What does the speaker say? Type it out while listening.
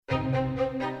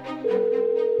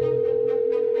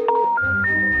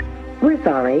We're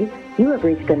sorry. You have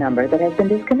reached a number that has been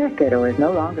disconnected or is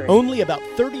no longer... Only about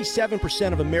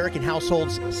 37% of American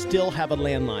households still have a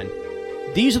landline.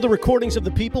 These are the recordings of the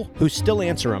people who still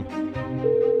answer them.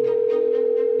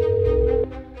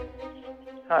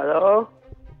 Hello?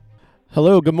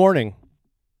 Hello, good morning.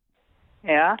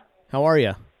 Yeah? How are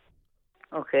you?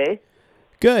 Okay.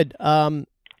 Good.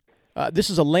 This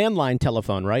is a landline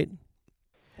telephone, right?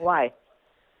 Why?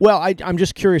 Well, I'm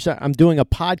just curious. I'm doing a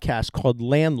podcast called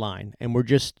Landline, and we're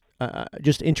just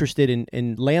interested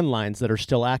in landlines that are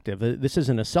still active. This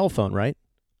isn't a cell phone, right?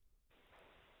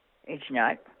 It's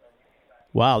not.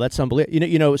 Wow, that's unbelievable.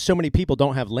 You know, so many people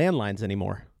don't have landlines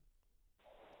anymore.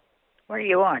 What do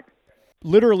you want?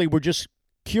 Literally, we're just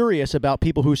curious about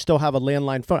people who still have a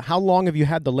landline phone. How long have you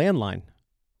had the landline?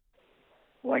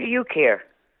 What do you care?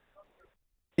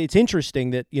 It's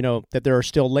interesting that, that there are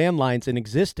still landlines in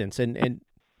existence, and